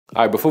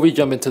All right, before we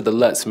jump into the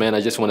LUTs, man,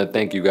 I just want to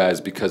thank you guys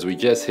because we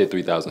just hit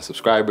 3,000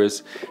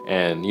 subscribers.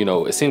 And, you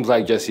know, it seems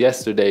like just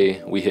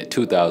yesterday we hit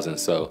 2,000.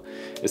 So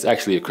it's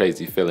actually a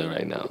crazy feeling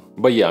right now.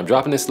 But yeah, I'm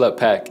dropping this LUT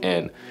pack,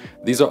 and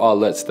these are all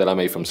LUTs that I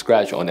made from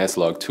scratch on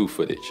S-LOG2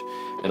 footage.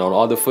 And on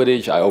all the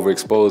footage, I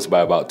overexposed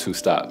by about 2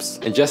 stops.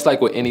 And just like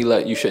with any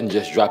LUT, you shouldn't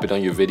just drop it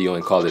on your video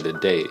and call it a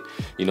day.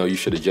 You know, you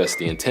should adjust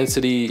the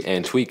intensity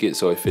and tweak it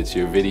so it fits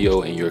your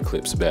video and your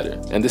clips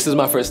better. And this is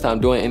my first time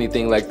doing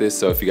anything like this,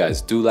 so if you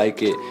guys do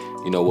like it,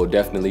 you know, we'll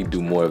definitely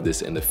do more of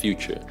this in the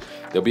future.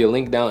 There'll be a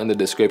link down in the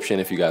description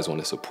if you guys want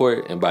to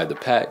support and buy the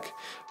pack.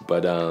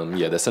 But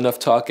yeah, that's enough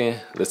talking.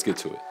 Let's get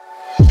to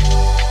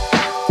it.